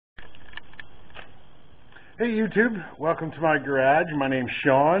Hey YouTube, welcome to my garage. My name's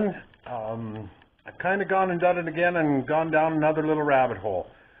Sean. I've kind of gone and done it again and gone down another little rabbit hole.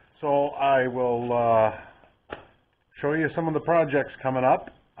 So I will show you some of the projects coming up.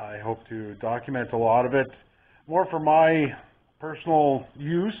 I hope to document a lot of it, more for my personal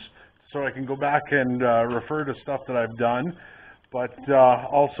use, so I can go back and refer to stuff that I've done. But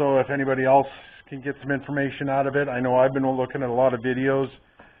also if anybody else can get some information out of it. I know I've been looking at a lot of videos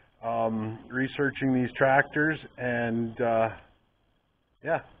researching these tractors, and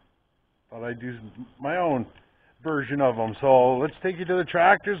yeah, thought I'd do my own version of them. So let's take you to the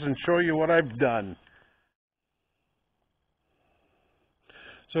tractors and show you what I've done.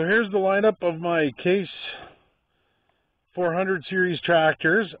 So here's the lineup of my Case 400 series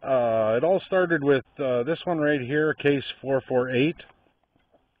tractors. It all started with this one right here, Case 448.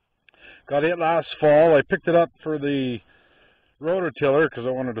 Got it last fall. I picked it up for the rototiller because I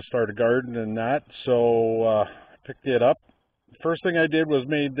wanted to start a garden and that, so I picked it up. First thing I did was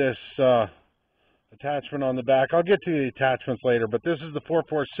made this attachment on the back. I'll get to the attachments later, but this is the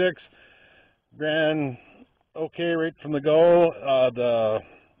 446. Ran okay right from the go.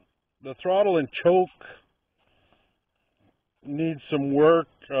 The throttle and choke needs some work.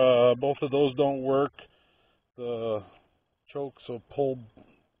 Both of those don't work. The choke's a pull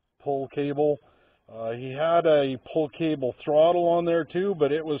cable. He had a pull cable throttle on there too,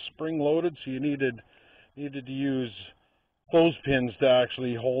 but it was spring loaded, so you needed to use clothespins to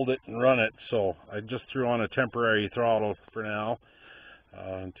actually hold it and run it. So I just threw on a temporary throttle for now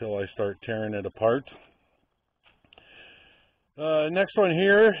until I start tearing it apart. Next one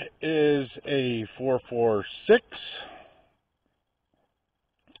here is a 446.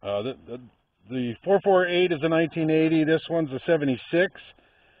 The 448 is a 1980. This one's a 76.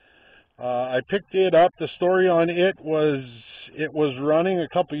 I picked it up. The story on it was running a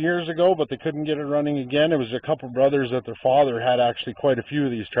couple years ago, but they couldn't get it running again. It was a couple brothers that their father had actually quite a few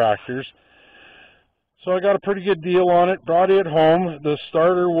of these tractors. So I got a pretty good deal on it, brought it home. The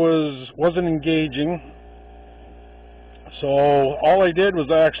starter wasn't engaging. So all I did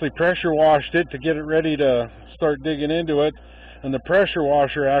was I actually pressure washed it to get it ready to start digging into it, and the pressure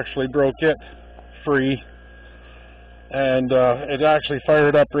washer actually broke it free. And it actually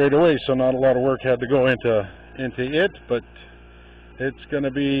fired up right away, so not a lot of work had to go into it, but it's going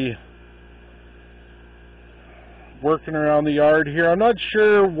to be working around the yard here. I'm not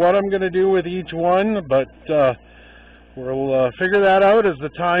sure what I'm going to do with each one, but we'll figure that out as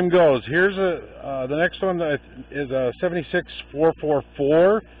the time goes. Here's the next one is a 76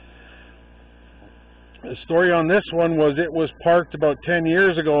 444. The story on this one was it was parked about 10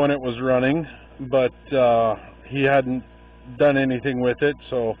 years ago and it was running, but he hadn't done anything with it,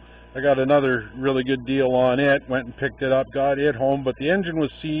 so I got another really good deal on it. Went and picked it up, got it home, but the engine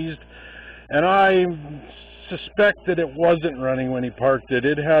was seized, and I suspect that it wasn't running when he parked it.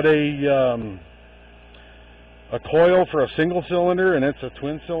 It had a coil for a single cylinder, and it's a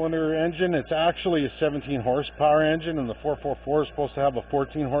twin cylinder engine. It's actually a 17 horsepower engine, and the 444 is supposed to have a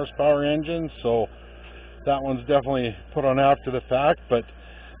 14 horsepower engine, so that one's definitely put on after the fact. But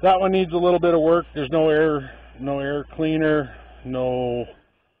that one needs a little bit of work. There's no air cleaner, no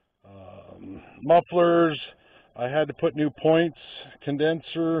mufflers. I had to put new points,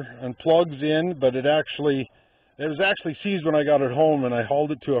 condenser, and plugs in, but it was actually seized when I got it home, and I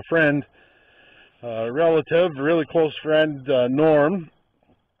hauled it to a friend, relative, really close friend, Norm.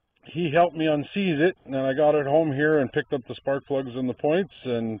 He helped me unseize it, and I got it home here and picked up the spark plugs and the points,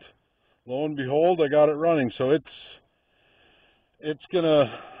 and lo and behold, I got it running. So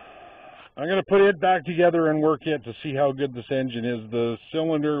I'm gonna put it back together and work it to see how good this engine is. The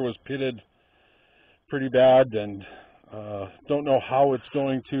cylinder was pitted pretty bad, and don't know how it's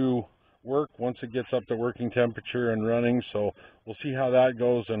going to work once it gets up to working temperature and running. So we'll see how that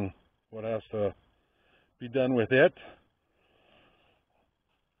goes and what has to be done with it.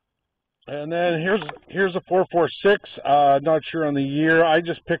 And then here's a 446. Not sure on the year. I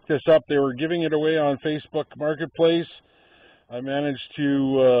just picked this up. They were giving it away on Facebook Marketplace. I managed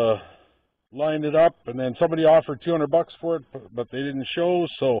to line it up, and then somebody offered $200 for it, but they didn't show.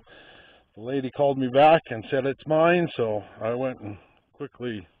 So the lady called me back and said it's mine. So I went and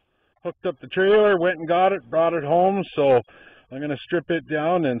quickly hooked up the trailer, went and got it, brought it home. So I'm going to strip it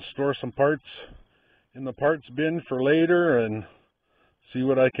down and store some parts in the parts bin for later and see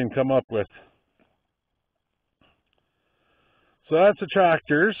what I can come up with. So that's the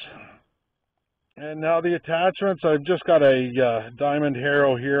tractors. And now the attachments. I've just got a Diamond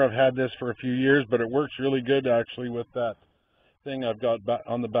Harrow here. I've had this for a few years, but it works really good actually with that thing I've got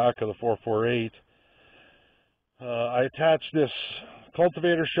on the back of the 448. I attached this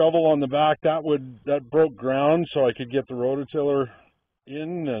cultivator shovel on the back. That broke ground, so I could get the rototiller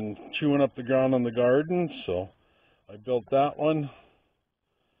in and chewing up the ground on the garden. So I built that one,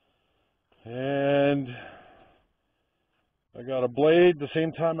 and I got a blade the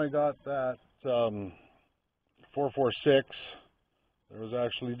same time I got that 446. There was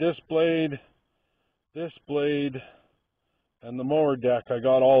actually this blade, and the mower deck. I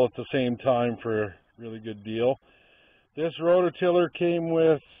got all at the same time for a really good deal. This rototiller came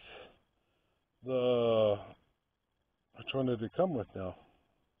with the, which one did it come with now?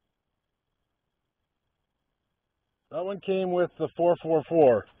 That one came with the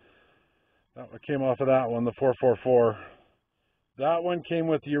 444. That one came off of that one, the 444. That one came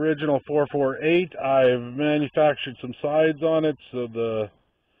with the original 448. I've manufactured some sides on it so the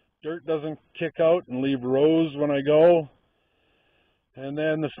dirt doesn't kick out and leave rows when I go. And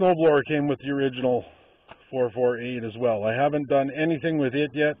then the snowblower came with the original 448 as well. I haven't done anything with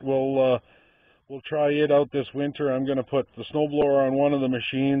it yet. We'll try it out this winter. I'm going to put the snowblower on one of the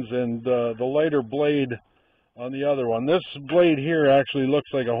machines and the lighter blade on the other one. This blade here actually looks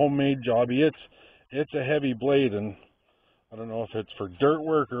like a homemade jobby. It's a heavy blade, and I don't know if it's for dirt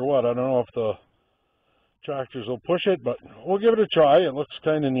work or what. I don't know if the tractors will push it, but we'll give it a try. It looks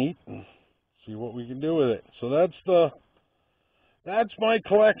kind of neat, and see what we can do with it. So that's my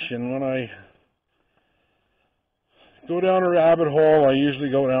collection. When I go down a rabbit hole, I usually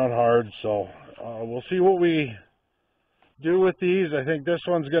go down hard. So we'll see what we do with these. I think this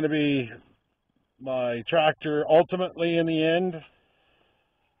one's going to be my tractor ultimately in the end.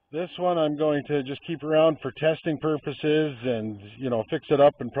 This one I'm going to just keep around for testing purposes and, you know, fix it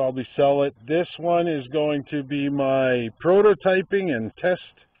up and probably sell it. This one is going to be my prototyping and test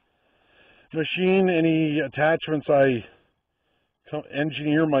machine. Any attachments I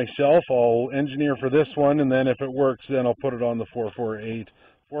engineer myself, I'll engineer for this one, and then if it works, then I'll put it on the 448.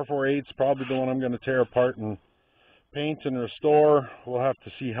 448 is probably the one I'm going to tear apart and paint and restore. We'll have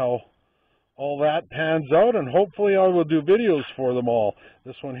to see how all that pans out, and hopefully I will do videos for them all.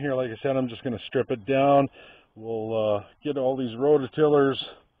 This one here, like I said, I'm just going to strip it down. We'll get all these rototillers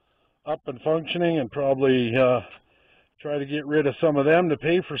up and functioning, and probably try to get rid of some of them to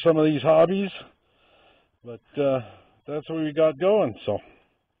pay for some of these hobbies. But that's what we got going. So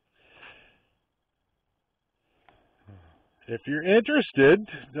if you're interested,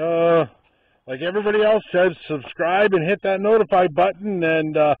 like everybody else says, subscribe and hit that notify button,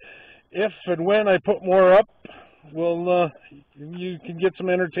 and if and when I put more up, you can get some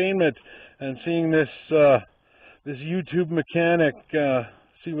entertainment and seeing this this YouTube mechanic,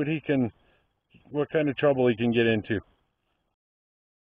 see what kind of trouble he can get into.